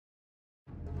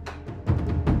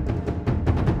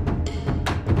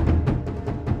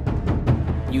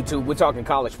YouTube. We're talking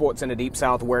college sports in the Deep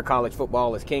South, where college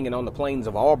football is king, and on the plains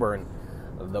of Auburn,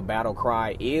 the battle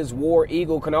cry is War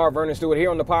Eagle. Kennard Vernon Stewart here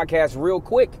on the podcast. Real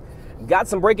quick, got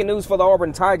some breaking news for the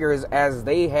Auburn Tigers as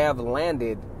they have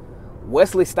landed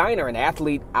Wesley Steiner, an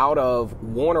athlete out of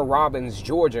Warner Robins,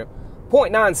 Georgia.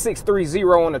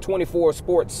 0.9630 on the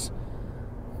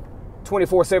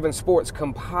 24/7 Sports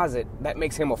composite. That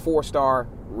makes him a four-star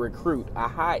recruit, a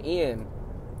high-end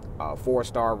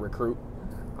four-star recruit.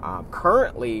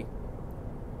 Currently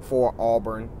for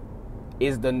Auburn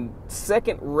is the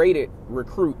second-rated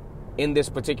recruit in this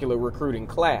particular recruiting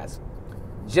class,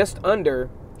 just under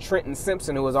Trenton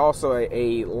Simpson, who is also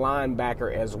a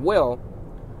linebacker as well,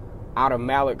 out of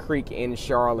Mallard Creek in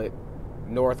Charlotte,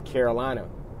 North Carolina.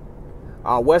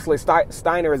 Wesley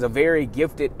Steiner is a very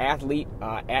gifted athlete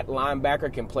at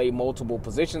linebacker, can play multiple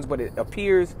positions, but it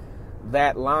appears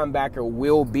that linebacker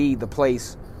will be the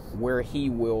place where he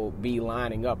will be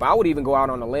lining up. I would even go out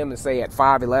on a limb and say at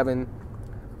 5'11",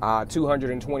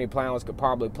 220 pounds, could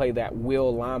probably play that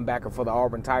will linebacker for the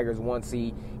Auburn Tigers once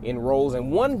he enrolls.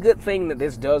 And one good thing that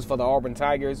this does for the Auburn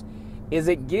Tigers is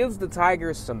it gives the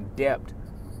Tigers some depth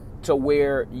to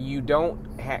where you don't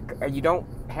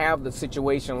have the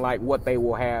situation like what they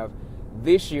will have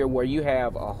this year, where you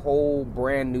have a whole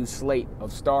brand new slate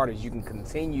of starters. You can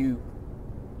continue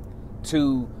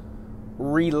to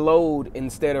reload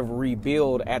instead of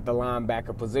rebuild at the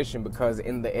linebacker position, because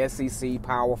in the SEC,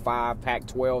 Power 5,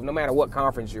 Pac-12, no matter what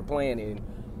conference you're playing in,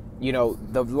 you know,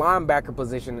 the linebacker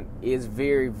position is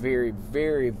very, very,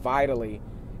 very vitally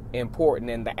important,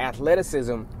 and the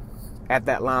athleticism at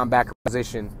that linebacker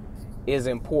position is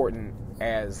important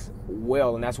as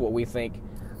well, and that's what we think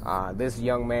this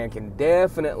young man can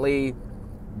definitely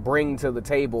bring to the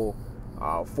table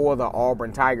for the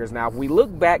Auburn Tigers. Now, if we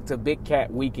look back to Big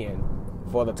Cat Weekend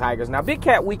for the Tigers, now Big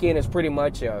Cat Weekend is pretty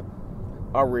much a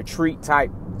retreat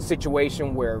type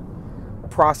situation where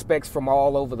prospects from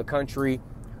all over the country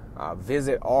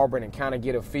visit Auburn and kind of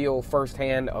get a feel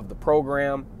firsthand of the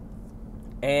program,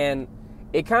 and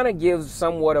it kind of gives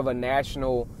somewhat of a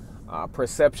national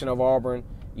perception of Auburn.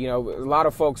 You know, a lot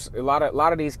of folks, a lot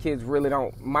of these kids really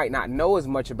might not know as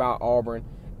much about Auburn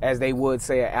as they would,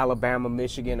 say, at Alabama,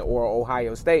 Michigan, or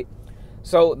Ohio State.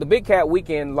 So the Big Cat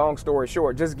Weekend, long story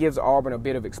short, just gives Auburn a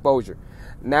bit of exposure.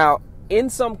 Now, in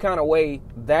some kind of way,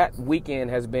 that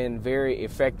weekend has been very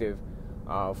effective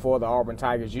for the Auburn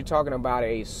Tigers. You're talking about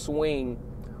a swing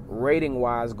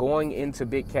rating-wise going into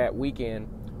Big Cat Weekend.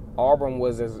 Auburn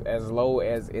was as low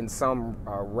as in some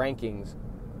rankings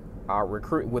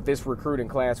with this recruiting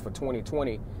class for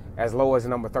 2020, as low as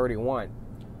number 31.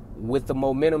 With the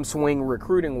momentum swing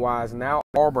recruiting-wise, now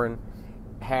Auburn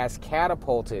has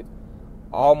catapulted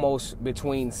almost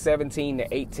between 17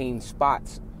 to 18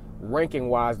 spots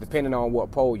ranking-wise, depending on what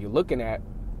poll you're looking at.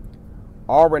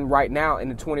 Auburn right now in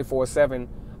the 24/7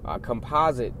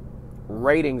 composite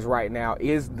ratings right now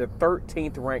is the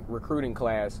 13th ranked recruiting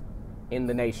class in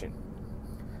the nation.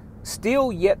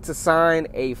 Still yet to sign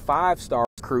a 5-star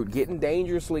recruit, getting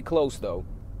dangerously close though.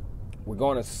 We're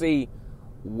going to see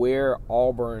where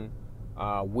Auburn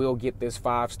will get this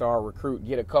 5-star recruit,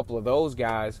 get a couple of those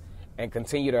guys, and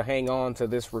continue to hang on to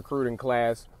this recruiting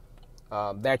class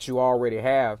that you already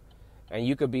have. And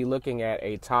you could be looking at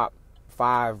a top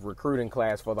 5 recruiting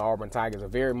class for the Auburn Tigers, a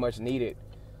very much needed,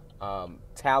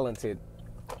 talented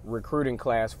recruiting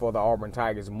class for the Auburn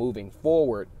Tigers moving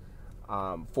forward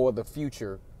for the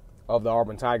future of the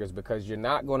Auburn Tigers, because you're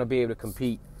not going to be able to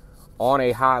compete on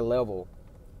a high level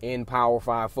in Power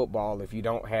 5 football if you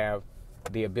don't have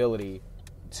the ability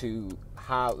to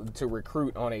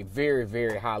recruit on a very,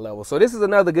 very high level. So this is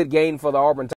another good game for the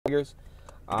Auburn Tigers.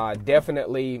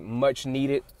 Definitely much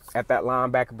needed at that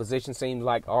linebacker position. Seems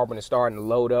like Auburn is starting to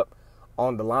load up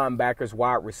on the linebackers,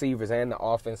 wide receivers, and the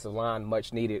offensive line.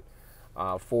 Much needed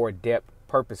for depth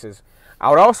purposes. I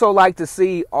would also like to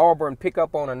see Auburn pick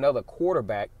up on another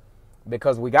quarterback,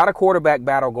 because we got a quarterback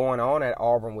battle going on at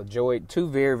Auburn with two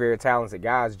very, very talented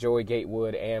guys, Joey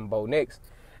Gatewood and Bo Nix.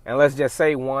 And let's just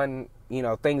say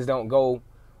things don't go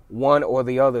one or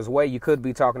the other's way, you could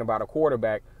be talking about a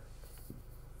quarterback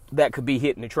that could be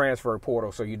hitting the transfer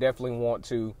portal. So you definitely want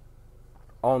to,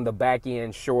 on the back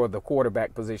end, shore the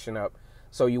quarterback position up,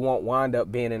 so you won't wind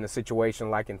up being in a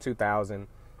situation like in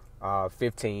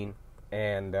 2015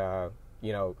 and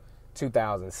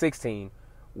 2016,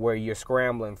 where you're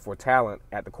scrambling for talent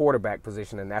at the quarterback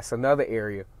position. And that's another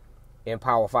area in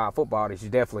Power 5 football that you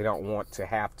definitely don't want to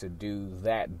have to do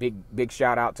that. Big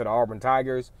shout out to the Auburn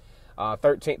Tigers.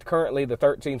 Currently the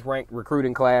 13th ranked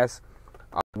recruiting class.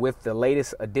 With the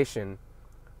latest addition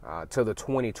to the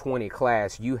 2020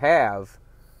 class, you have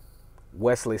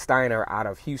Wesley Steiner out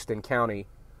of Houston County,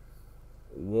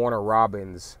 Warner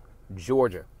Robins,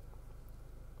 Georgia.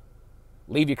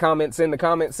 Leave your comments in the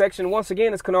comment section. Once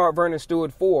again, it's Kennard Vernon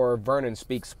Stewart for Vernon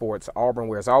Speaks Sports Auburn,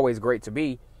 where it's always great to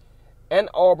be an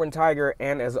Auburn Tiger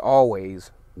and, as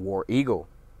always, War Eagle.